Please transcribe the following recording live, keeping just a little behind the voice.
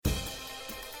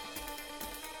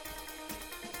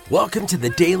Welcome to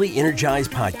the Daily Energize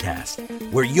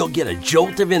Podcast, where you'll get a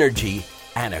jolt of energy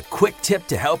and a quick tip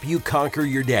to help you conquer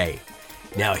your day.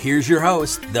 Now here's your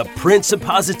host, the Prince of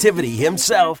Positivity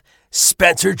himself,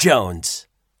 Spencer Jones.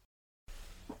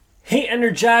 Hey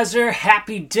Energizer,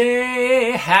 happy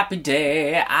day, happy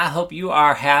day. I hope you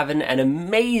are having an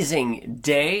amazing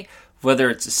day, whether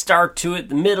it's a start to it,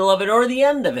 the middle of it, or the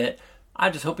end of it.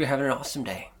 I just hope you're having an awesome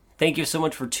day. Thank you so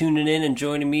much for tuning in and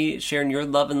joining me, sharing your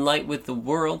love and light with the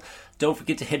world. Don't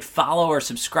forget to hit follow or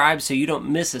subscribe so you don't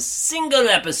miss a single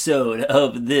episode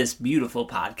of this beautiful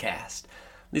podcast.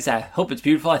 At least I hope it's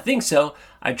beautiful. I think so.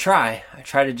 I try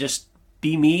to just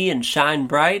be me and shine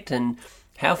bright and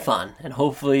have fun. And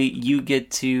hopefully you get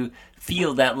to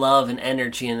feel that love and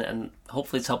energy and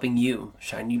hopefully it's helping you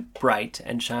shine you bright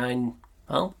and shine,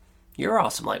 well, your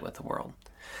awesome light with the world.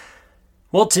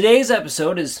 Well, today's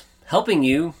episode is helping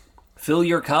you fill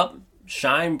your cup,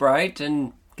 shine bright,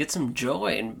 and get some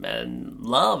joy and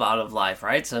love out of life,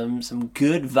 right? Some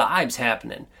good vibes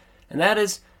happening. And that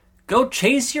is, go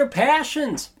chase your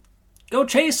passions. Go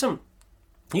chase them.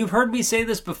 You've heard me say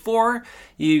this before.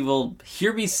 You will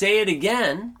hear me say it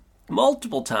again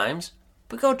multiple times.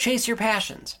 But go chase your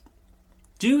passions.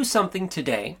 Do something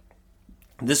today,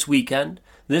 this weekend,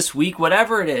 this week,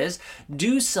 whatever it is.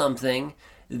 Do something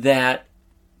that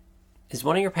is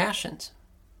one of your passions.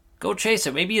 Go chase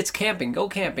it. Maybe it's camping. Go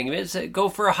camping. Maybe it's go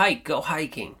for a hike. Go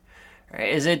hiking.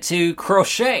 Right? Is it to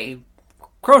crochet?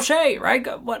 Crochet, right?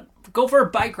 Go for a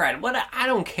bike ride. I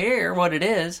don't care what it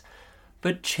is,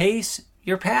 but chase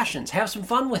your passions. Have some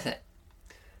fun with it.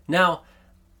 Now,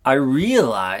 I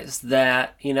realize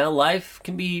that, life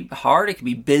can be hard. It can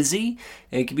be busy.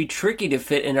 And it can be tricky to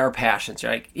fit in our passions.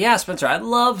 You're like, yeah, Spencer, I'd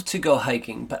love to go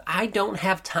hiking, but I don't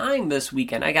have time this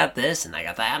weekend. I got this and I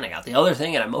got that and I got the other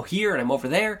thing and I'm here and I'm over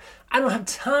there. I don't have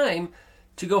time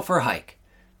to go for a hike.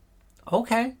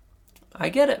 Okay, I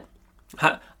get it.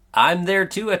 I'm there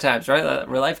too at times, right?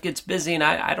 Where life gets busy and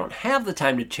I don't have the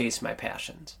time to chase my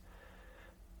passions.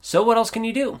 So what else can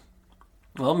you do?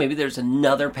 Well, maybe there's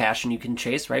another passion you can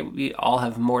chase, right? We all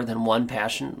have more than one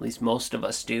passion, at least most of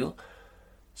us do.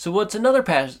 So what's another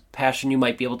passion you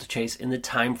might be able to chase in the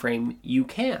time frame you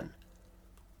can?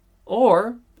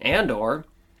 Or,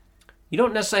 you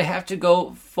don't necessarily have to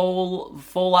go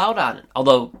full out on it.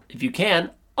 Although, if you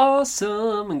can,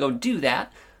 awesome, and go do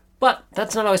that. But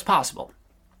that's not always possible.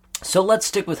 So let's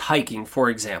stick with hiking, for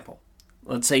example.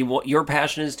 Let's say what your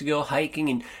passion is to go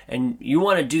hiking and you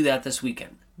want to do that this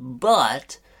weekend.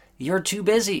 But you're too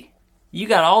busy. You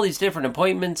got all these different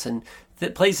appointments and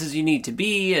places you need to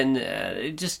be, and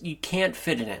you can't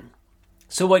fit it in.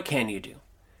 So what can you do?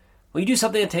 Well, you do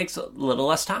something that takes a little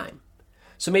less time.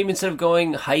 So maybe instead of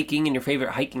going hiking in your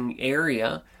favorite hiking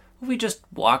area, we just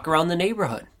walk around the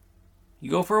neighborhood.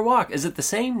 You go for a walk. Is it the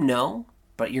same? No.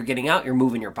 But you're getting out, you're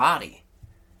moving your body.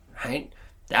 Right?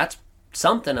 That's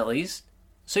something at least.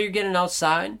 So you're getting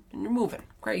outside and you're moving.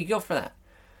 Great, you go for that.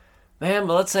 Man,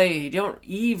 but let's say you don't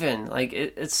even,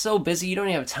 it's so busy, you don't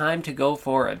even have time to go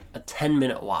for a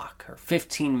 10-minute walk or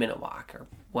 15-minute walk or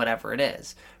whatever it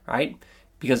is, right?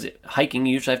 Because hiking,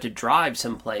 you usually have to drive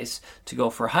someplace to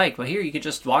go for a hike. But here, you could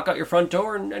just walk out your front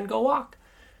door and go walk.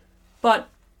 But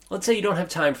let's say you don't have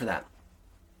time for that.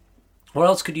 What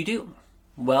else could you do?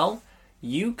 Well,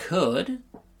 you could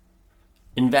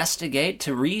investigate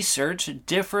to research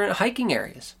different hiking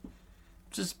areas.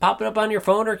 Just pop it up on your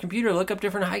phone or computer, look up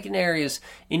different hiking areas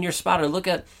in your spot, or look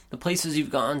at the places you've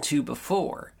gone to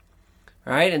before,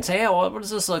 right? And say, hey, what does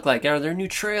this look like? Are there new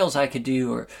trails I could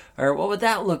do, or what would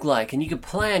that look like? And you could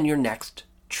plan your next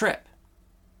trip.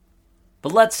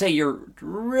 But let's say you're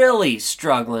really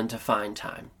struggling to find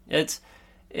time.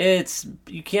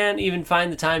 You can't even find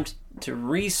the time to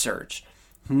research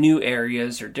new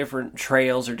areas or different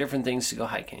trails or different things to go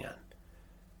hiking on.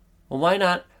 Well, why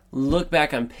not look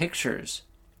back on pictures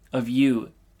of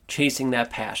you chasing that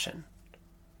passion?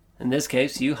 In this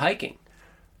case, you hiking.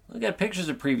 Look at pictures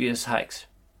of previous hikes.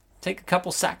 Take a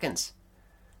couple seconds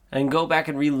and go back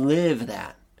and relive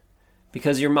that.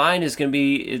 Because your mind is going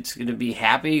to be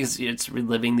happy because it's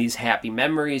reliving these happy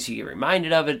memories. You get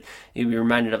reminded of it. You'll be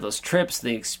reminded of those trips,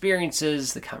 the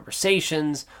experiences, the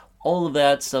conversations, all of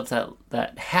that stuff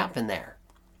that happened there.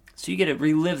 So you get to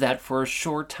relive that for a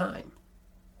short time.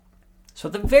 So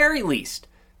at the very least,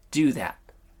 do that.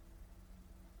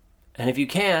 And if you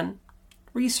can,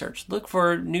 research. Look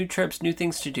for new trips, new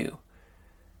things to do.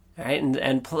 All right,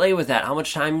 and play with that. How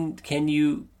much time can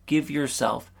you give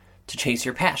yourself to chase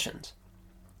your passions?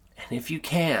 And if you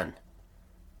can,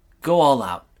 go all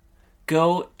out.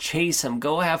 Go chase them.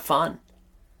 Go have fun.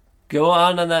 Go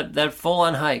on that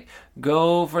full-on hike.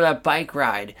 Go for that bike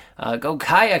ride. Go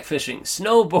kayak fishing,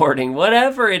 snowboarding,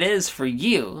 whatever it is for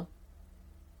you.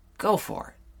 Go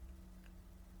for it.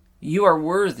 You are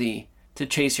worthy to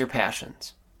chase your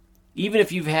passions. Even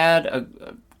if you've had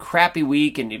a crappy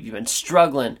week and if you've been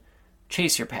struggling,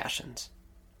 chase your passions.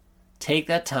 Take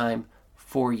that time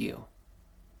for you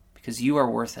because you are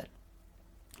worth it.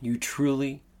 You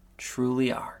truly,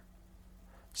 truly are.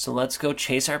 So let's go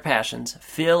chase our passions,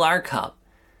 fill our cup,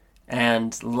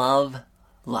 and love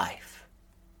life.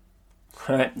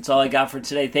 All right, that's all I got for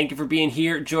today. Thank you for being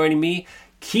here, joining me.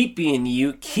 Keep being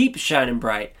you, keep shining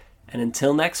bright, and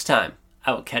until next time,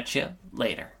 I will catch you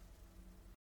later.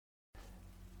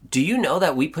 Do you know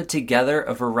that we put together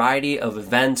a variety of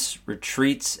events,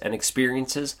 retreats, and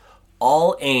experiences,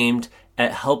 all aimed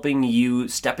at helping you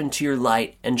step into your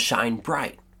light and shine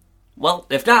bright? Well,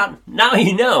 if not, now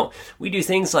you know. We do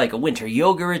things like a winter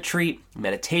yoga retreat,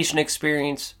 meditation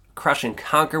experience, Crush and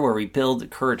Conquer, where we build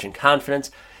courage and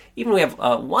confidence. Even we have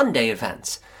one-day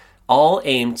events, all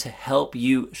aimed to help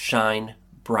you shine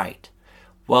bright.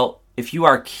 Well, if you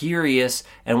are curious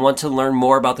and want to learn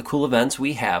more about the cool events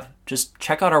we have, just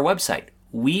check out our website.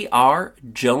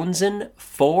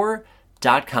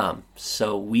 wearejonesin4.com.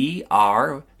 So we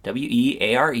are,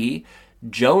 W-E-A-R-E,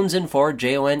 Jonesin4,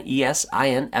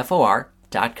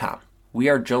 Jonesinfor.com.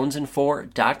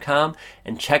 wearejonesin4.com,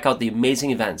 and check out the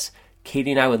amazing events.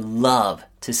 Katie and I would love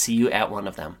to see you at one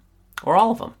of them. Or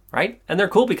all of them, right? And they're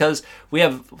cool because we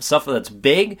have stuff that's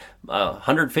big,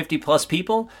 150 plus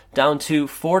people, down to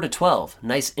 4 to 12.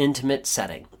 Nice intimate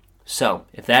setting. So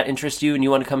if that interests you and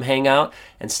you want to come hang out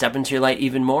and step into your light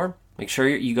even more, make sure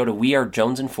you go to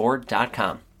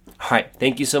wearejonesin4.com. All right,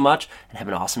 thank you so much and have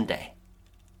an awesome day.